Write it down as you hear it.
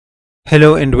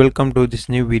Hello and welcome to this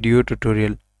new video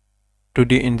tutorial.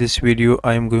 Today in this video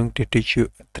I am going to teach you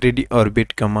 3D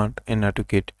orbit command in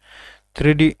AutoCAD.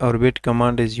 3D orbit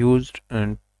command is used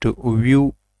to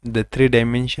view the 3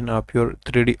 dimension of your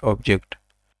 3D object.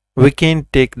 We can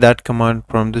take that command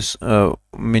from this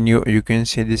menu. You can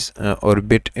see this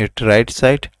orbit at right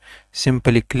side.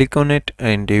 Simply click on it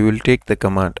and you will take the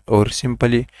command, or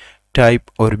simply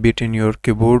type orbit in your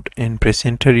keyboard and press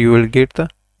enter. You will get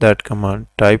that command.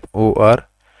 Type OR.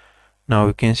 Now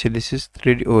you can see this is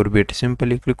 3D orbit.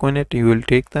 Simply click on it, you will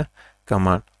take the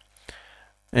command.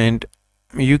 And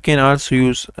you can also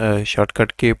use a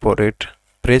shortcut key for it.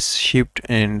 Press shift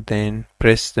and then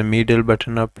press the middle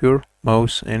button of your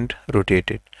mouse and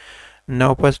rotate it.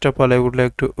 Now first of all I would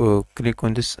like to click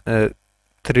on this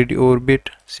 3D orbit.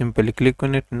 Simply click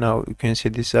on it. Now you can see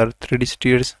these are 3D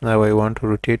spheres. Now I want to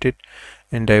rotate it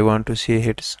and I want to see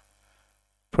it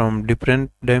from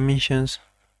different dimensions.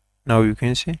 Now you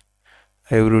can see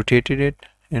I have rotated it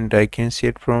and I can see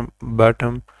it from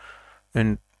bottom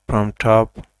and from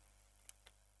top,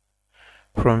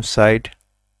 from side.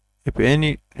 If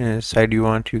any side you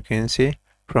want, you can see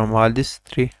from all these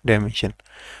 3 dimensions,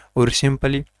 or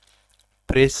simply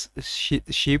press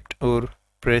shift or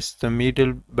press the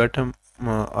middle button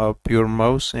of your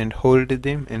mouse and hold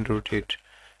them and rotate.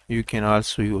 You can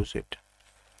also use it.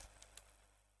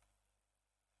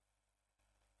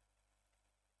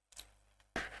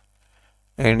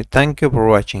 And thank you for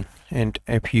watching, and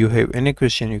if you have any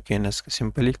question you can ask.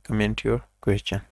 Simply comment your question.